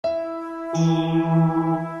Babe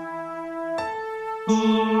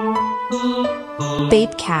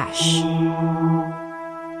Cash.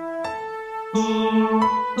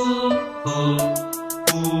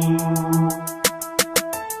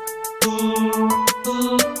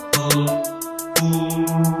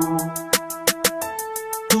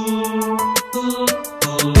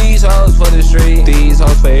 These hoes for the street, these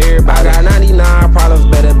hoes for everybody. I got 99 problems,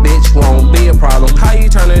 but a bitch won't be a problem. How you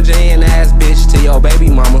turn a J&A ass bitch to your baby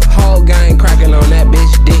mama? Whole gang cracking on that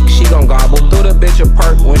bitch dick, she gon' gobble. Through the bitch a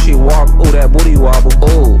perk when she walk, ooh that booty wobble.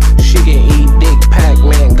 Ooh, she can eat dick,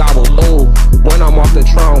 Pac-Man gobble. Ooh, when I'm off the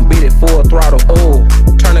throne, beat it full throttle. Ooh,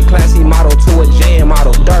 turn a classy model to a jam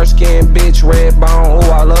model. Dark skin bitch, red bone,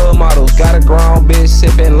 ooh I love models. Got a grown bitch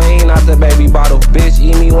sipping lean out the baby bottle. Bitch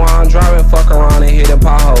eat me while I'm driving, fuck around and hit a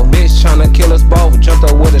pothole. Bitch tryna kill us both, jumped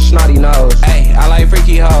up with a snotty nose. Ayy, I like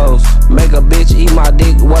freaky hoes. Make a bitch eat my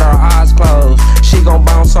dick with her eyes closed. She gon'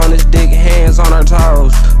 bounce on this dick, hands on her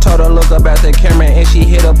toes. Told her look up at the camera and she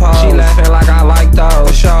hit a pose. She laughing like I like those.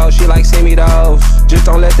 For sure, she like send me those. Just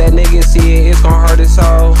don't let that nigga see it, it's gon' hurt his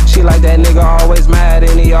soul. She like that nigga always mad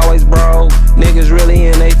and he always broke. Niggas really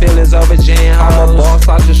in they feelings over jam hoes. I'm a boss,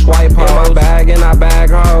 I just swipe hoes. In my bag and I bag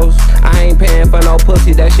hoes. I ain't paying for no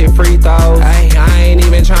pussy, that shit free throws. Ay, I ain't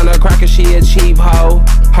even tryna crack her, she a cheap hoe.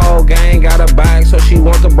 Whole gang got a bag, so she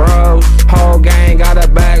want the bros. Whole gang got a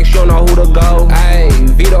bag, she don't know who to go. Ayy,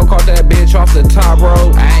 Vito caught that bitch off the top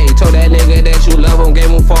rope. Ayy, told that nigga that you love him, gave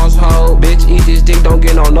him false hope. Bitch, eat this dick, don't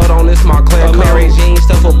get no nut on this, my clear code. Mary Jean,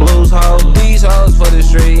 stuff for blues hoes. These hoes for the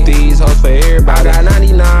street, these hoes for everybody. I got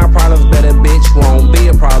 99 problems, but a bitch won't be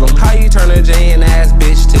a problem. How you turn a J&A ass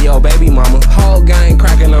bitch to your baby mama? Whole gang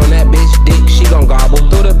cracking on that bitch dick, she gon' gobble.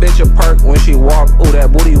 Through the bitch a perk when she walk.